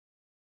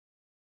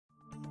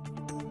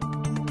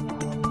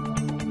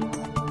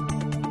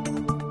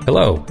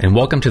Hello, and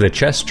welcome to the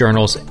Chest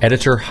Journal's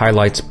Editor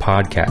Highlights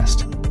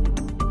podcast.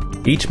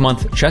 Each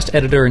month, Chest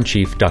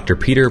Editor-in-Chief Dr.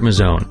 Peter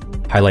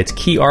Mazzone highlights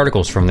key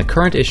articles from the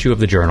current issue of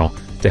the journal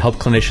to help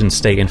clinicians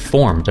stay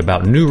informed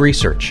about new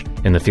research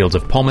in the fields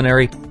of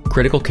pulmonary,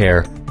 critical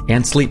care,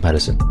 and sleep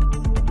medicine.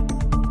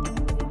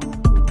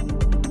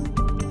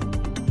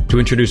 To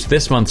introduce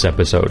this month's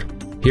episode,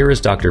 here is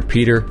Dr.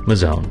 Peter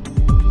Mazzone.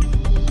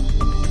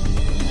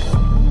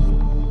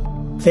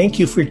 Thank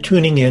you for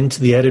tuning in to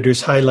the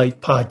Editor's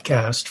Highlight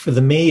podcast for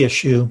the May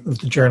issue of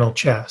the journal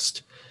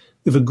Chest.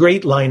 We have a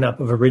great lineup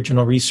of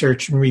original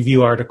research and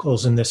review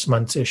articles in this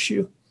month's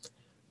issue.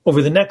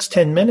 Over the next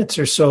 10 minutes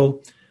or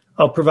so,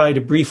 I'll provide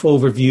a brief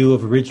overview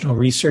of original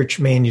research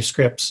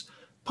manuscripts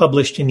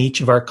published in each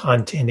of our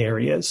content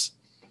areas.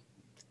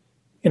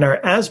 In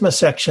our asthma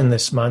section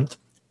this month,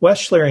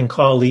 Weschler and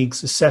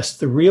colleagues assessed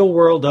the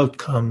real-world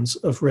outcomes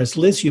of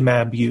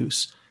reslizumab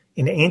use,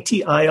 an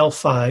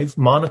anti-IL-5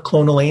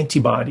 monoclonal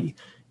antibody,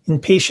 in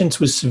patients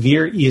with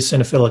severe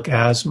eosinophilic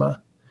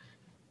asthma.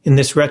 In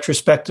this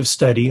retrospective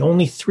study,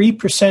 only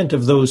 3%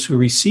 of those who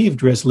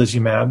received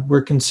reslizumab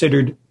were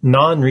considered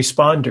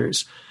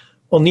non-responders,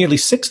 while nearly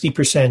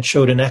 60%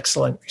 showed an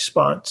excellent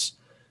response.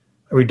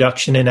 A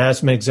reduction in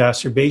asthma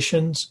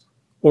exacerbations,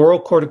 oral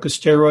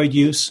corticosteroid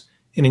use,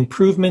 and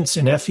improvements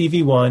in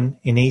FEV1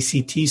 and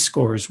ACT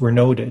scores were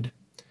noted.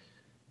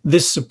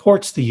 This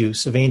supports the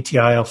use of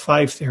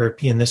anti-IL-5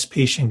 therapy in this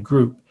patient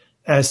group,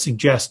 as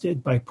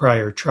suggested by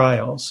prior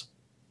trials.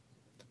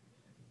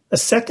 A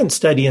second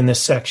study in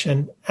this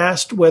section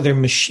asked whether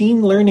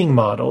machine learning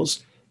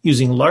models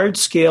using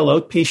large-scale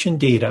outpatient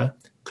data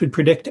could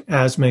predict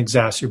asthma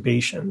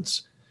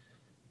exacerbations.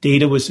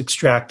 Data was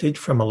extracted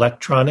from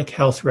electronic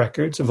health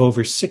records of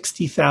over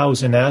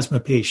 60,000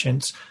 asthma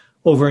patients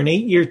over an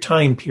 8-year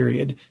time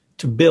period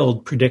to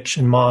build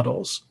prediction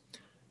models.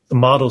 The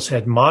models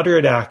had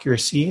moderate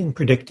accuracy in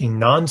predicting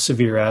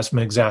non-severe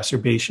asthma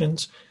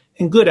exacerbations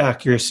and good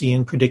accuracy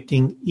in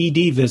predicting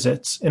ED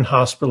visits and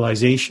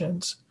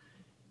hospitalizations.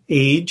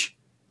 Age,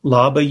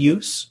 LABA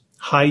use,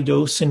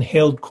 high-dose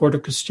inhaled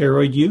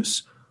corticosteroid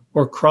use,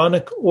 or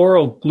chronic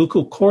oral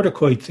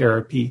glucocorticoid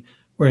therapy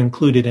were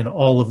included in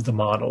all of the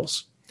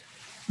models.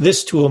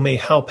 This tool may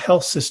help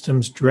health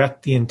systems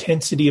direct the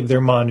intensity of their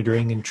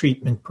monitoring and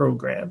treatment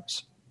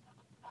programs.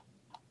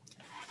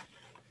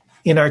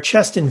 In our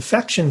chest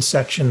infection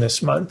section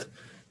this month,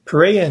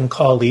 Perea and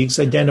colleagues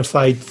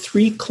identified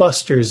 3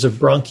 clusters of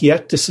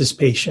bronchiectasis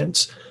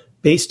patients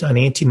based on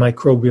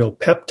antimicrobial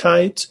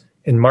peptides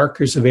and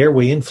markers of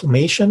airway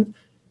inflammation,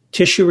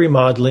 tissue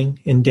remodeling,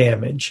 and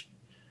damage.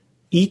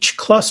 Each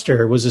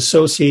cluster was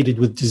associated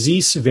with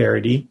disease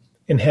severity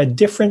and had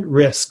different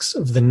risks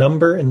of the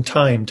number and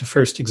time to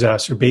first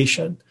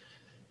exacerbation.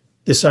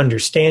 This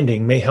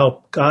understanding may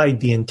help guide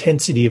the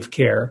intensity of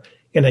care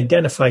and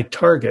identify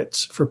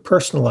targets for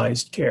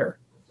personalized care.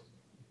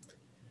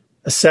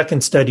 A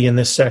second study in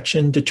this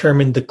section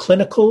determined the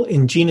clinical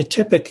and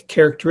genotypic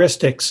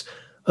characteristics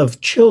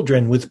of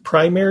children with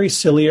primary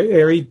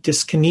ciliary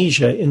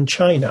dyskinesia in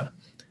China.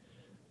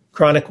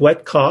 Chronic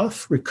wet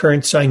cough,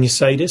 recurrent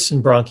sinusitis,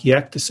 and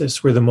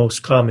bronchiectasis were the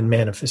most common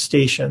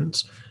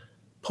manifestations.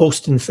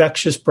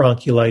 Post-infectious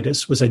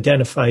bronchiolitis was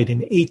identified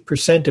in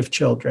 8% of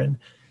children,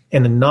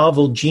 and a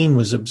novel gene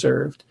was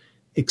observed,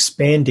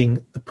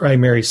 expanding the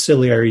primary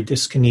ciliary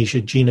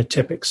dyskinesia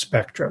genotypic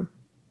spectrum.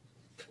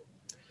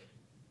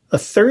 A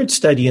third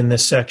study in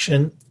this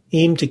section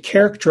aimed to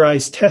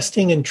characterize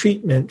testing and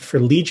treatment for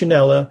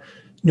Legionella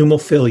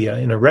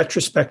pneumophila in a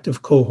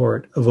retrospective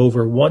cohort of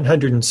over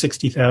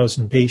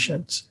 160,000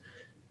 patients.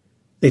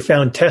 They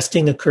found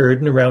testing occurred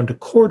in around a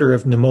quarter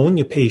of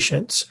pneumonia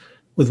patients,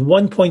 with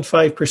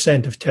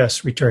 1.5% of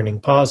tests returning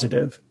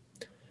positive.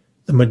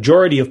 The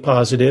majority of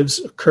positives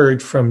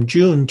occurred from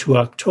June to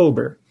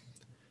October.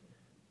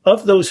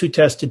 Of those who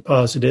tested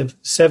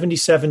positive,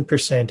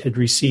 77% had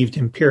received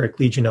empiric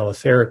Legionella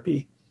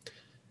therapy.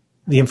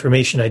 The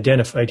information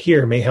identified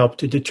here may help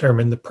to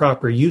determine the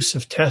proper use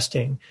of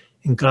testing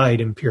and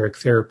guide empiric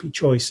therapy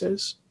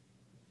choices.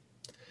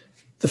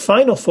 The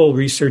final full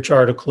research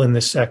article in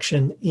this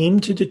section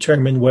aimed to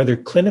determine whether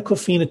clinical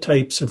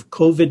phenotypes of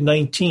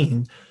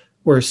COVID-19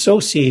 were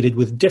associated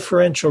with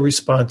differential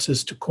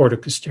responses to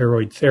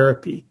corticosteroid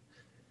therapy.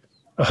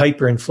 A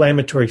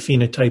hyperinflammatory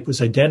phenotype was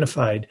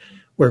identified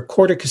where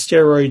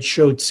corticosteroids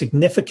showed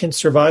significant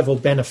survival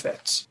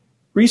benefits.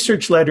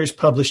 Research letters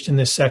published in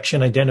this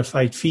section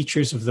identified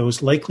features of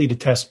those likely to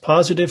test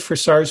positive for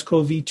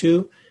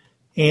SARS-CoV-2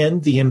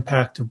 and the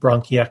impact of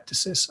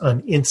bronchiectasis on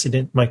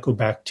incident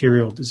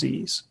mycobacterial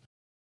disease.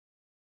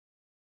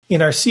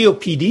 In our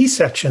COPD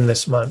section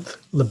this month,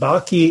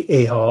 Libaki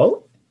et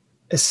al.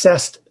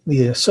 Assessed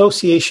the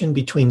association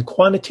between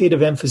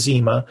quantitative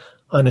emphysema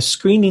on a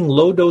screening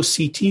low-dose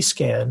CT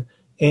scan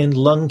and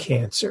lung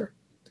cancer.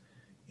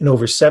 In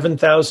over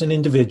 7,000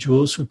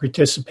 individuals who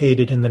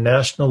participated in the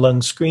National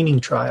Lung Screening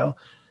Trial,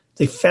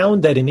 they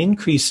found that an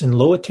increase in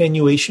low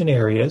attenuation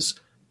areas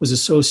was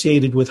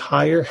associated with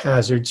higher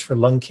hazards for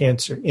lung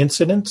cancer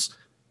incidence,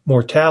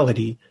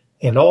 mortality,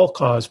 and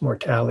all-cause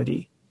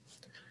mortality.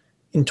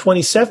 In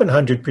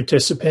 2,700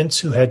 participants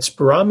who had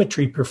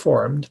spirometry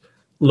performed,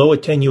 low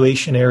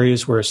attenuation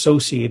areas were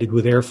associated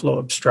with airflow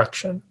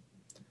obstruction.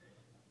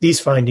 These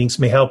findings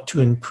may help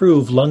to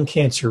improve lung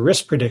cancer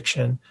risk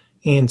prediction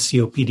and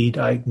COPD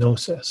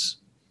diagnosis.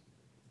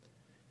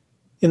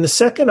 In the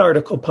second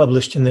article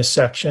published in this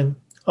section,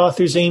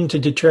 authors aim to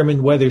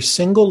determine whether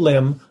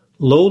single-limb,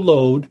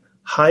 low-load,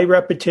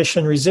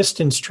 high-repetition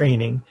resistance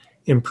training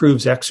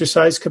improves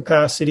exercise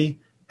capacity,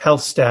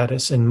 health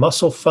status, and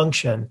muscle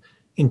function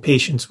in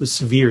patients with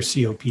severe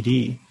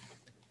COPD.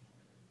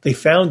 They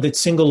found that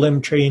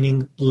single-limb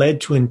training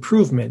led to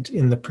improvement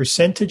in the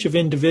percentage of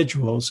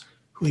individuals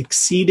who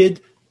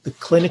exceeded the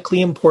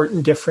clinically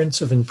important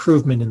difference of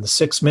improvement in the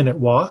 6-minute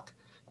walk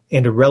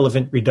and a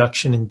relevant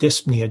reduction in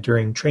dyspnea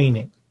during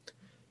training.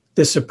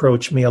 This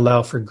approach may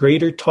allow for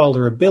greater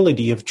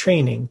tolerability of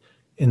training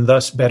and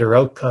thus better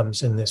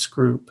outcomes in this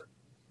group.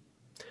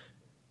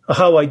 A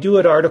How I Do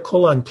It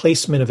article on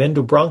placement of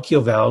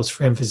endobronchial valves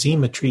for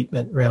emphysema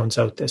treatment rounds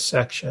out this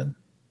section.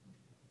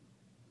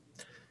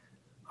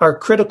 Our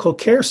critical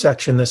care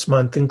section this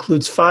month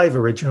includes 5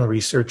 original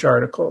research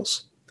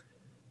articles.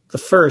 The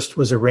first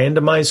was a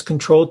randomized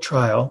controlled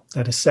trial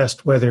that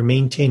assessed whether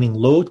maintaining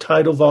low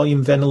tidal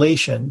volume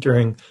ventilation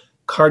during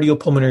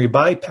cardiopulmonary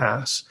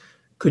bypass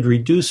could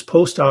reduce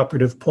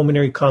postoperative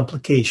pulmonary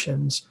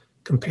complications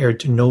compared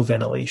to no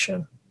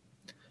ventilation.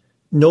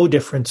 No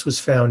difference was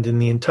found in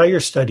the entire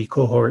study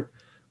cohort,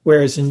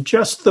 whereas in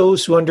just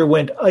those who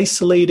underwent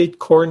isolated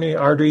coronary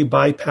artery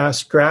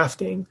bypass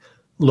grafting,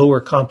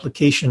 lower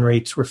complication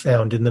rates were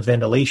found in the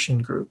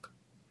ventilation group.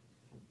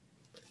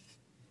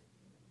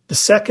 The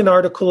second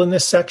article in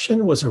this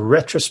section was a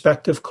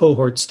retrospective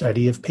cohort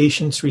study of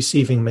patients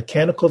receiving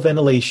mechanical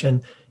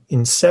ventilation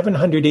in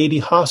 780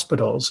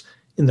 hospitals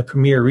in the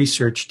Premier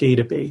Research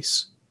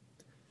database.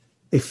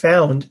 They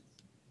found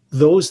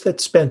those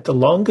that spent the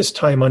longest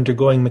time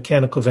undergoing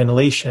mechanical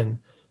ventilation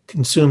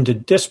consumed a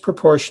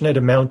disproportionate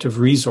amount of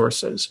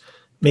resources,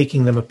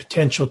 making them a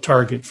potential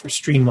target for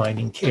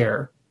streamlining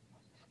care.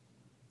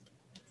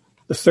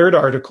 The third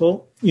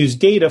article used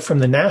data from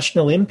the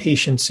national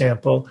inpatient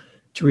sample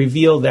to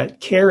reveal that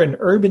care in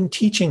urban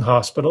teaching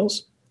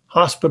hospitals,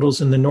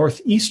 hospitals in the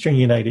northeastern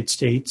United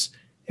States,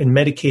 and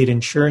Medicaid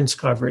insurance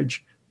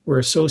coverage were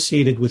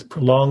associated with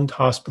prolonged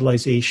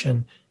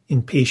hospitalization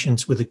in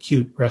patients with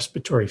acute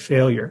respiratory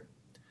failure.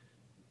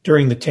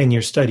 During the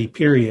 10-year study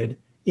period,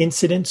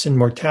 incidence and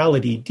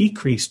mortality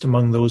decreased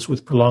among those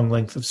with prolonged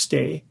length of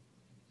stay.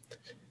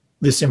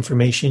 This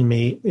information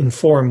may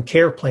inform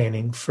care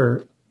planning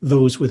for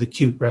those with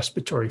acute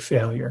respiratory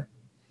failure.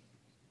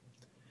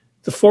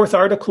 The fourth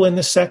article in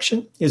this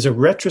section is a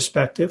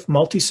retrospective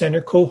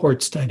multicenter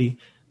cohort study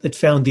that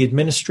found the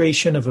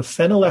administration of a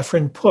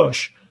phenylephrine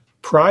push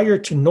prior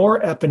to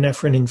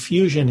norepinephrine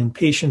infusion in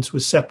patients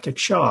with septic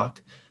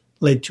shock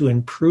led to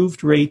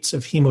improved rates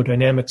of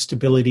hemodynamic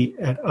stability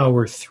at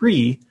hour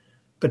 3,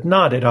 but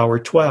not at hour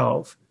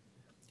 12.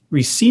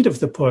 Receipt of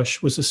the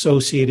push was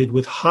associated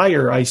with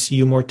higher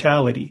ICU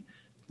mortality,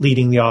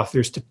 leading the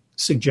authors to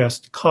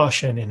suggest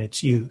caution in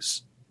its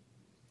use.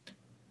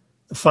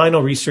 The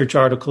final research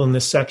article in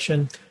this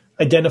section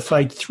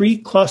identified 3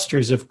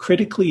 clusters of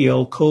critically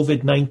ill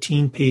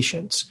COVID-19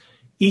 patients,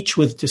 each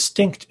with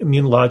distinct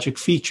immunologic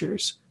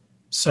features: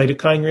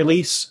 cytokine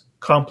release,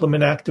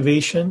 complement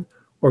activation,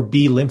 or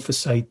B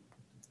lymphocyte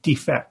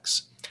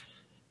defects,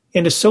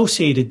 and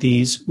associated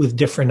these with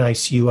different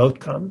ICU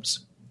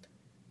outcomes.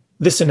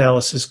 This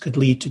analysis could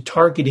lead to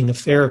targeting of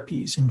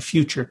therapies in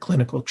future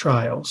clinical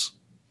trials.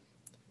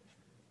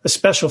 A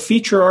special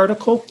feature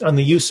article on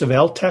the use of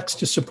LTEX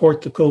to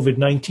support the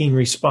COVID-19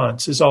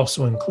 response is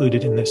also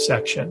included in this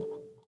section.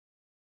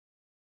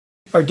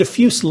 Our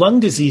diffuse lung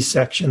disease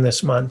section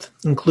this month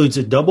includes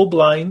a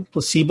double-blind,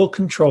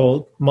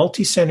 placebo-controlled,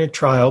 multi-center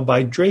trial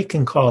by Drake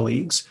and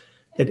colleagues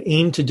that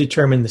aimed to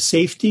determine the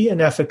safety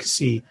and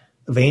efficacy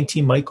of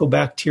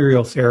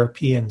antimycobacterial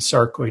therapy in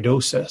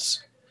sarcoidosis.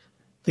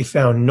 They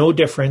found no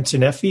difference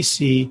in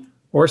FVC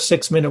or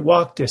 6-minute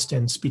walk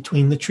distance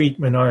between the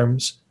treatment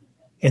arms,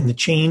 and the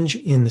change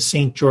in the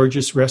St.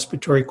 George's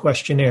Respiratory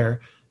Questionnaire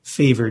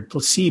favored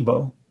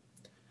placebo.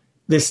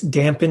 This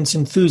dampens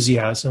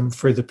enthusiasm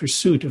for the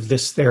pursuit of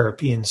this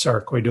therapy in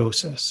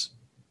sarcoidosis.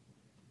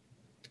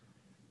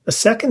 A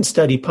second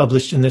study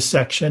published in this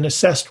section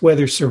assessed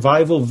whether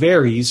survival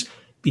varies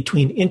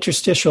between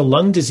interstitial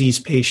lung disease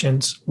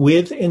patients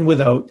with and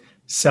without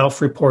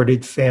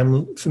self-reported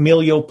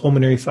familial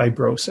pulmonary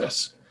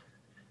fibrosis.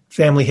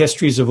 Family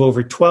histories of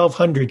over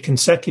 1,200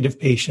 consecutive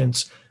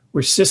patients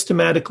were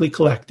systematically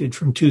collected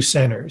from 2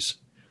 centers.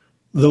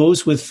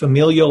 Those with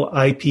familial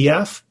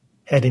IPF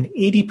had an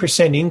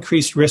 80%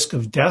 increased risk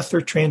of death or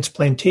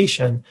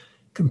transplantation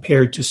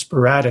compared to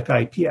sporadic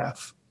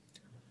IPF.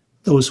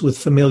 Those with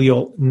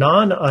familial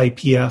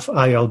non-IPF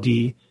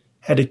ILD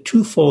had a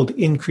 2-fold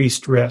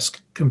increased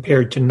risk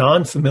compared to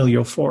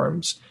non-familial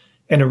forms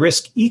and a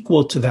risk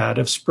equal to that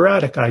of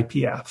sporadic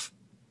IPF.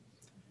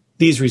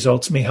 These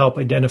results may help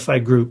identify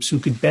groups who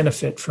could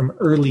benefit from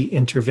early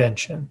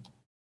intervention.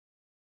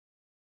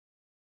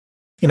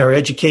 In our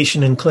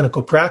Education and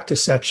Clinical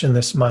Practice section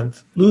this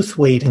month,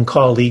 Luthwaite and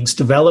colleagues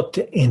developed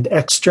and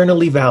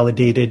externally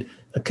validated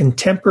a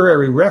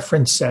contemporary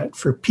reference set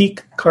for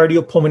peak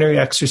cardiopulmonary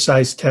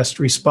exercise test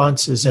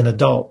responses in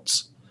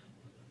adults.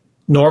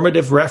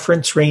 Normative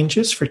reference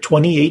ranges for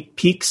 28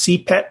 peak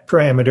CPET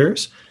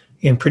parameters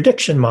and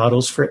prediction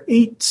models for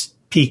 8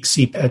 peak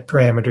CPET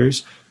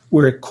parameters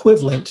were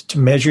equivalent to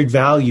measured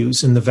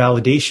values in the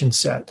validation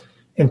set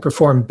and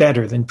performed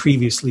better than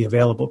previously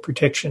available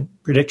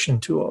prediction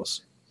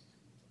tools.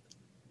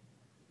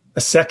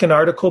 A second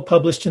article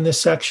published in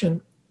this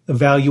section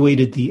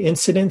evaluated the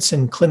incidence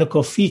and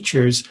clinical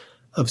features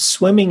of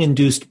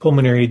swimming-induced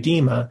pulmonary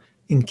edema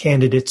in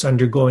candidates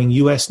undergoing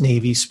U.S.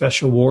 Navy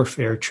special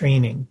warfare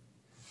training.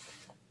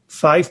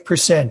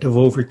 5% of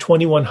over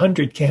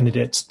 2,100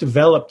 candidates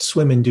developed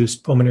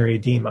swim-induced pulmonary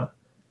edema.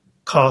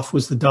 Cough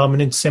was the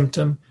dominant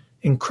symptom,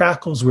 and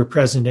crackles were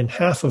present in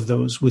half of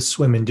those with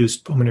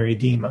swim-induced pulmonary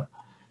edema.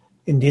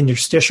 An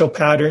interstitial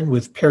pattern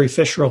with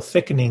periphyseal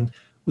thickening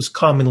was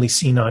commonly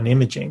seen on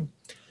imaging.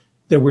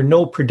 There were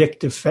no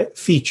predictive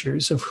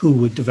features of who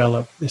would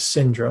develop this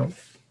syndrome.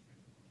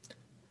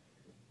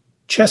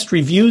 Chest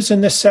reviews in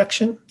this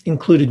section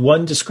included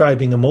one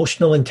describing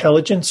emotional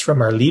intelligence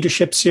from our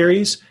leadership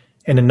series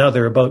and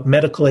another about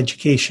medical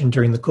education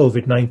during the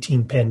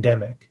COVID-19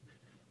 pandemic.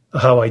 A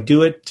How I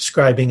Do It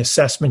describing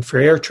assessment for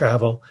air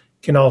travel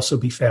can also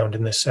be found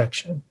in this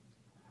section.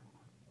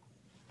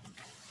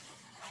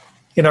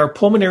 In our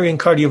pulmonary and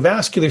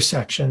cardiovascular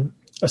section,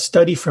 a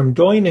study from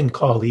Doyne and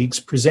colleagues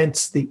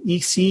presents the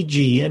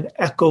ECG and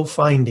echo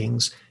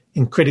findings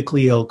in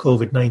critically ill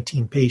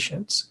COVID-19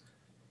 patients.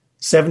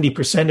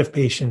 70% of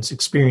patients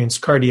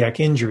experienced cardiac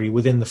injury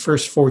within the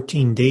first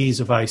 14 days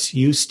of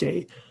ICU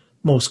stay,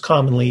 most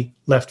commonly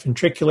left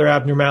ventricular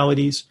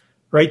abnormalities,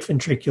 right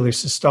ventricular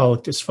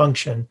systolic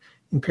dysfunction,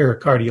 and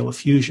pericardial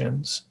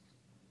effusions.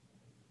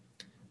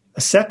 A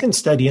second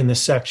study in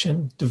this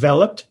section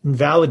developed and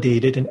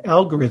validated an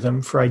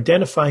algorithm for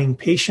identifying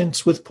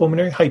patients with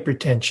pulmonary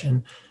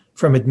hypertension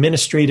from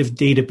administrative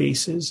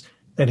databases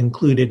that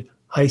included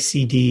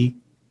ICD,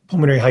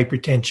 pulmonary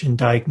hypertension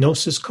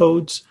diagnosis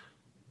codes,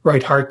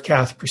 right heart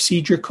cath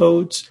procedure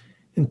codes,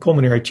 and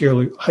pulmonary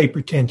arterial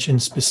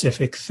hypertension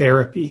specific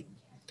therapy.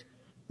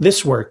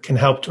 This work can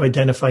help to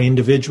identify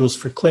individuals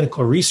for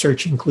clinical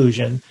research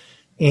inclusion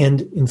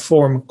and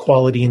inform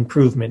quality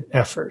improvement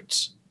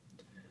efforts.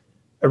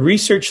 A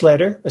research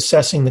letter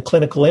assessing the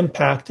clinical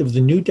impact of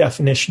the new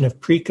definition of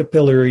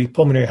precapillary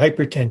pulmonary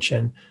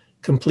hypertension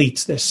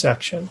completes this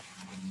section.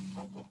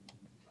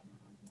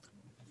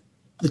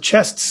 The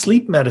chest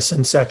sleep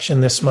medicine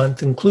section this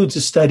month includes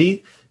a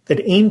study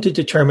that aimed to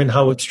determine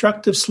how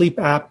obstructive sleep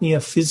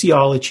apnea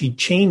physiology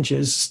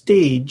changes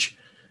stage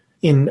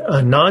in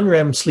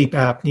non-REM sleep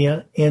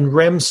apnea and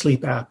REM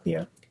sleep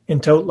apnea,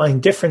 and to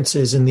outline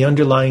differences in the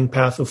underlying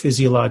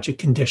pathophysiologic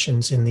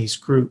conditions in these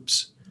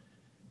groups.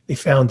 They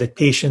found that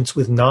patients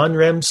with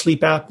non-REM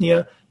sleep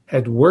apnea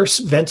had worse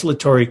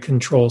ventilatory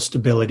control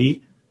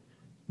stability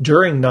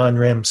during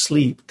non-REM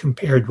sleep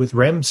compared with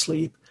REM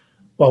sleep,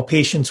 while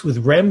patients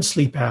with REM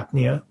sleep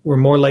apnea were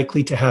more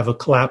likely to have a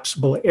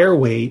collapsible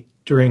airway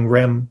during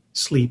REM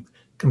sleep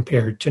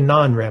compared to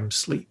non-REM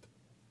sleep.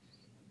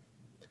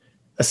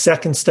 A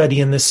second study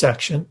in this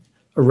section,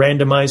 a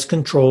randomized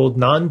controlled,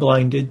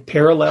 non-blinded,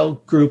 parallel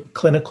group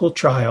clinical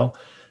trial,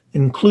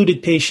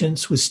 included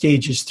patients with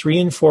stages 3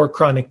 and 4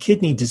 chronic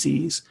kidney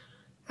disease,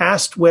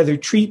 asked whether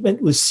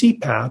treatment with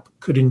CPAP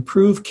could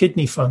improve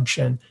kidney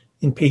function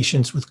in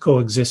patients with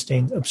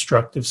coexisting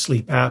obstructive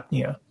sleep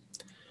apnea.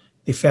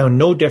 They found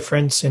no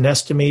difference in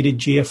estimated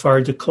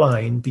GFR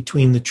decline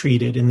between the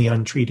treated and the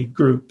untreated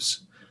groups.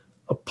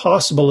 A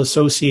possible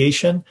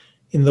association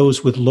in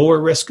those with lower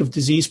risk of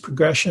disease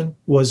progression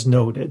was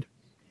noted.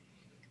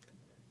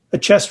 A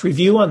chest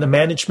review on the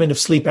management of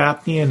sleep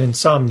apnea and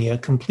insomnia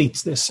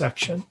completes this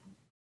section.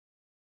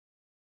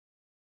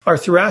 Our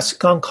thoracic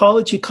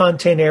oncology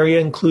content area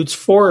includes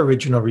 4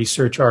 original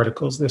research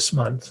articles this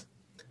month.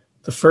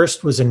 The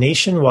first was a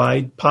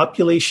nationwide,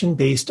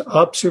 population-based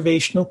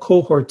observational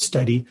cohort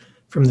study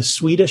from the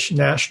Swedish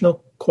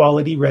National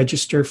Quality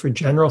Register for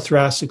General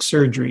Thoracic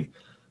Surgery,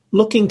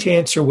 looking to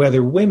answer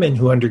whether women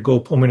who undergo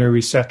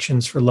pulmonary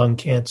resections for lung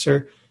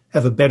cancer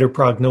have a better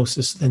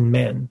prognosis than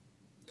men.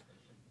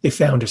 They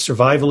found a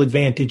survival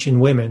advantage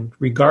in women,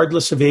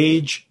 regardless of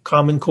age,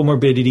 common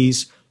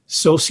comorbidities,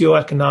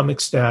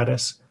 socioeconomic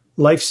status,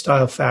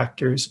 lifestyle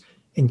factors,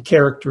 and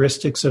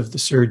characteristics of the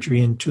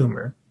surgery and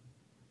tumor.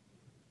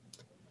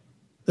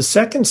 The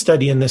second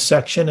study in this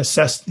section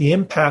assessed the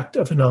impact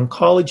of an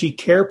oncology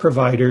care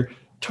provider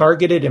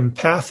targeted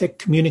empathic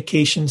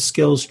communication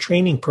skills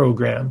training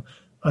program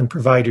on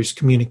providers'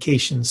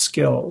 communication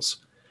skills.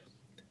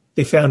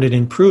 They found an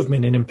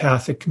improvement in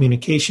empathic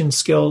communication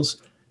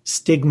skills,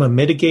 stigma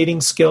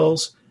mitigating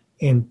skills,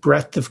 and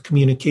breadth of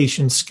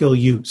communication skill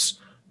use,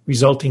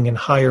 resulting in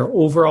higher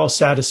overall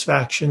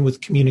satisfaction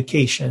with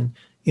communication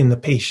in the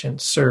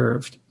patients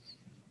served.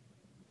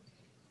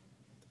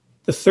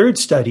 The third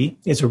study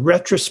is a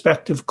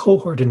retrospective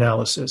cohort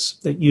analysis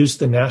that used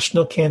the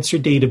National Cancer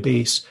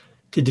Database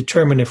to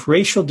determine if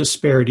racial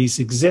disparities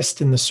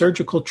exist in the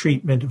surgical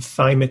treatment of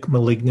thymic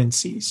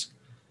malignancies.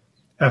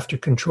 After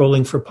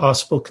controlling for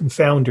possible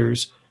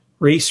confounders,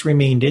 race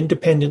remained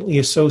independently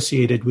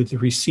associated with the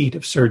receipt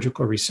of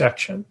surgical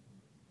resection.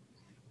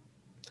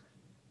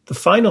 The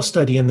final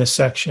study in this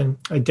section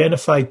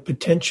identified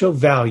potential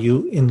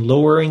value in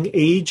lowering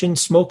age and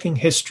smoking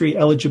history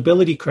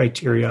eligibility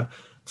criteria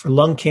for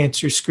lung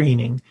cancer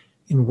screening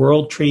in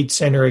World Trade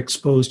Center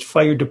exposed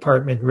fire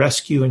department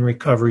rescue and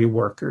recovery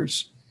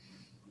workers.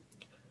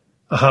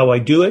 A How I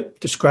Do It,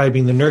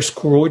 describing the nurse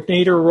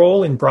coordinator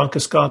role in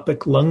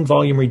bronchoscopic lung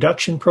volume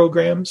reduction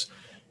programs,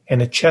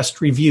 and a chest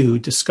review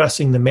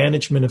discussing the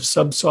management of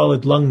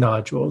subsolid lung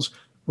nodules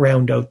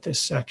round out this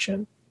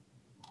section.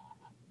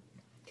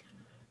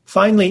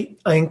 Finally,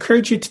 I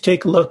encourage you to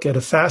take a look at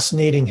a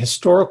fascinating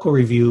historical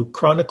review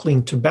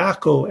chronicling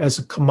tobacco as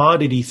a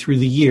commodity through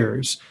the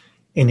years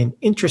and an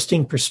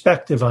interesting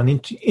perspective on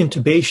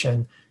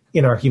intubation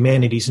in our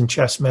Humanities and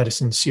Chest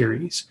Medicine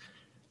series.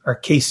 Our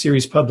case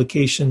series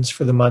publications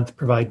for the month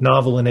provide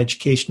novel and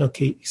educational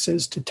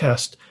cases to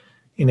test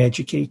and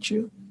educate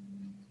you.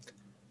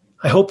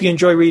 I hope you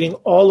enjoy reading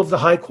all of the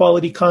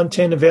high-quality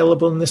content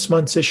available in this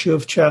month's issue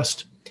of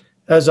Chest.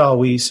 As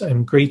always,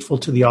 I'm grateful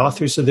to the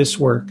authors of this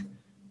work,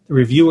 the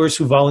reviewers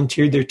who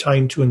volunteered their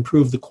time to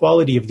improve the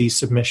quality of these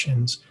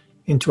submissions,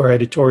 and to our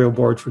editorial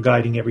board for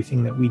guiding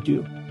everything that we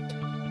do.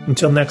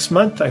 Until next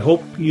month, I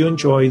hope you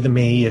enjoy the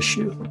May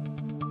issue.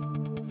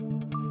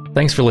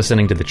 Thanks for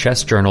listening to the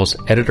Chest Journal's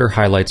Editor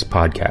Highlights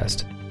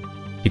podcast.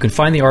 You can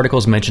find the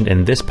articles mentioned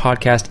in this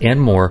podcast and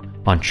more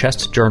on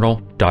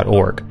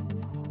chestjournal.org.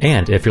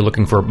 And if you're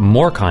looking for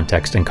more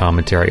context and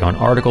commentary on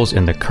articles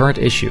in the current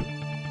issue,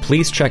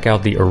 please check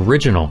out the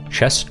original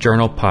Chest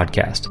Journal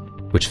podcast,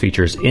 which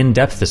features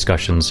in-depth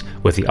discussions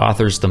with the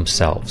authors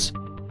themselves.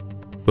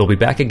 We'll be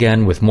back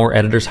again with more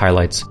Editor's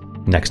Highlights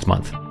next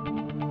month.